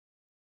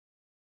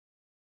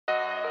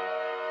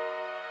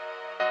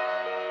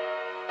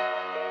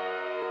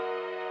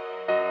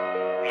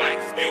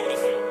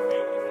beautiful.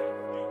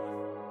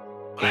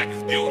 Black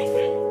is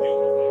beautiful.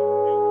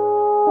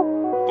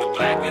 The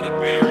blacker the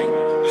berry,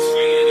 the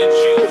sweeter the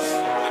juice,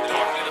 the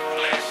darker the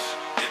flesh,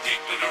 the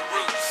deeper the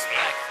roots.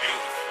 Black is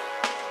beautiful.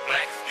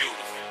 Black is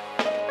beautiful.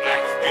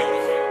 Black is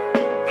beautiful.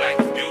 Black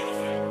is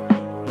beautiful.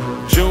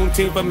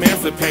 Juneteenth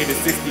emancipated,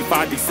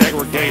 65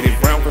 desegregated,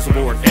 brown person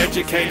board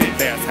educated.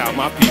 That's how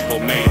my people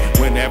made it.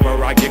 Whenever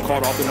I get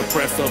caught off in the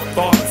press of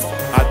thoughts,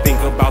 I think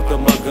about the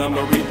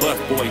Montgomery bus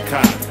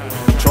boycott.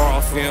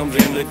 Charles Sims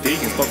and the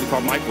Deacons, folks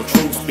called Michael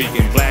True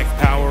speaking. Black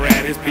power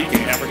at its peak,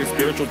 and African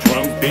spiritual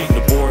drums beating.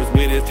 The boys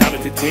with his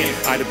talented team.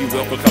 I'd be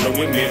well for color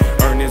women,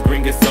 earn his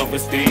green, his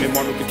self-esteem. And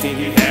Martin Luther King,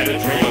 he had a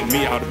dream of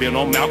me. I'd have been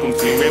on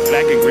Malcolm's team, red,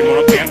 black, and green on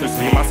a Panthers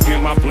team. My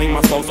skin, my bling,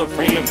 my soul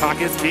supreme, and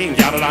pockets king.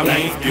 Y'all that I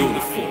mean,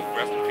 beautiful.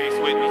 Rest in peace,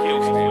 Whitney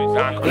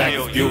Houston. Black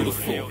is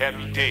beautiful.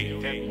 Every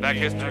day, Black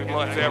History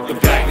Month every day. The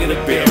blacker the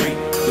berry,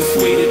 the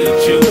sweeter the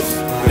juice,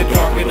 the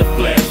darker the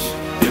flesh,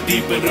 the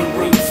deeper the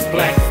roots.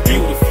 Black is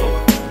beautiful.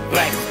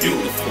 Black is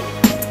beautiful.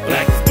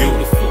 Black is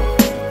beautiful.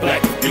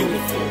 Black is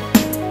beautiful.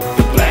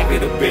 The blacker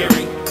the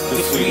berry,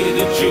 the sweeter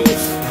the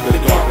juice, the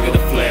darker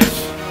the flesh,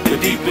 the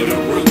deeper the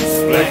roots.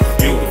 Black is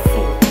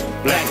beautiful.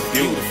 Black is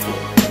beautiful.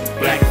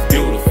 Black is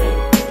beautiful.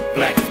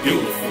 Black is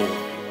beautiful.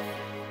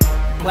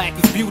 Black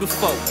is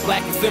beautiful.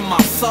 Black is in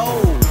my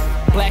soul.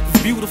 Black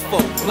is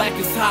beautiful. Black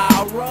is how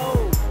I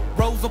roll.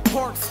 Rosa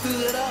Parks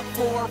stood up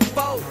for her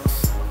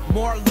folks.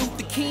 Martin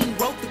Luther King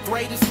wrote the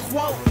greatest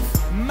quotes.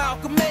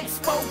 Malcolm X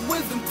spoke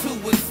wisdom to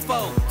his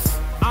folks.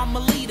 I'm a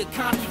leader,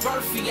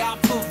 controversy I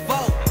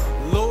provoke.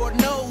 Lord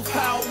knows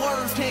how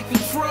words can't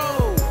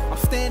control. I'm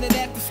standing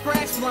at the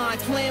scratch line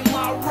playing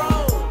my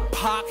role.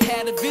 Pac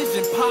had a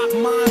vision, Pac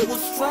mind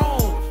was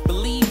strong.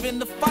 Believe in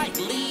the fight,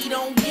 lead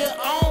on your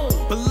own.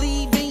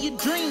 Believe in your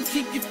dreams,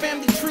 keep your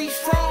family tree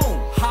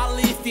strong.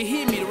 Holla if you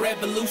hear me, the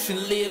revolution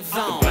lives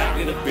on. The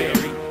blacker the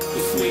berry,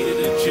 the sweeter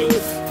the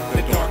juice,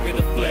 the darker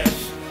the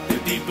flesh, the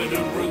deeper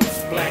the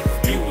roots. Black is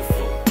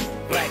beautiful.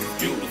 Black is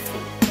beautiful.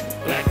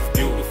 Black is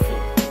beautiful.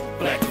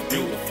 Black is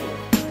beautiful.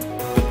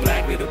 The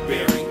blacker the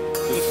berry,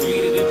 the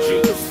sweeter the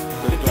juice,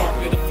 the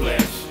darker the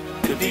flesh,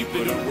 the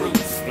deeper the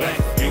roots. Black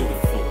is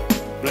beautiful.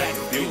 Black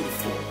is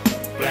beautiful.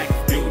 Black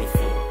is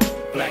beautiful.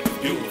 Black is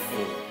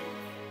beautiful.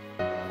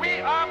 We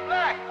are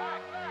black.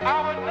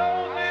 Our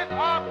noses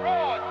are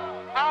broad.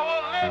 Our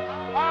lips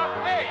are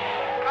thick.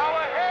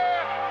 Our hair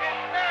is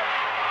thick.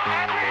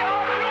 And we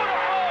are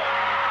beautiful.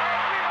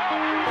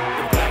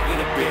 The blacker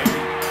the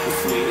berry, the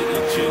sweeter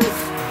the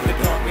juice, the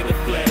darker the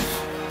flesh,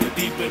 the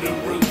deeper the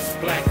roots.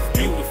 Black is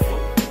beautiful.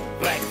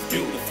 Black is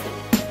beautiful.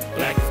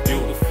 Black is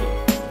beautiful.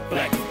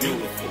 Black is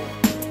beautiful.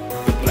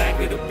 The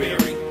blacker the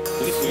berry,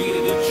 the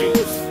sweeter the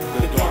juice,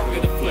 the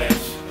darker the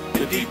flesh,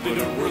 the deeper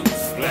the roots.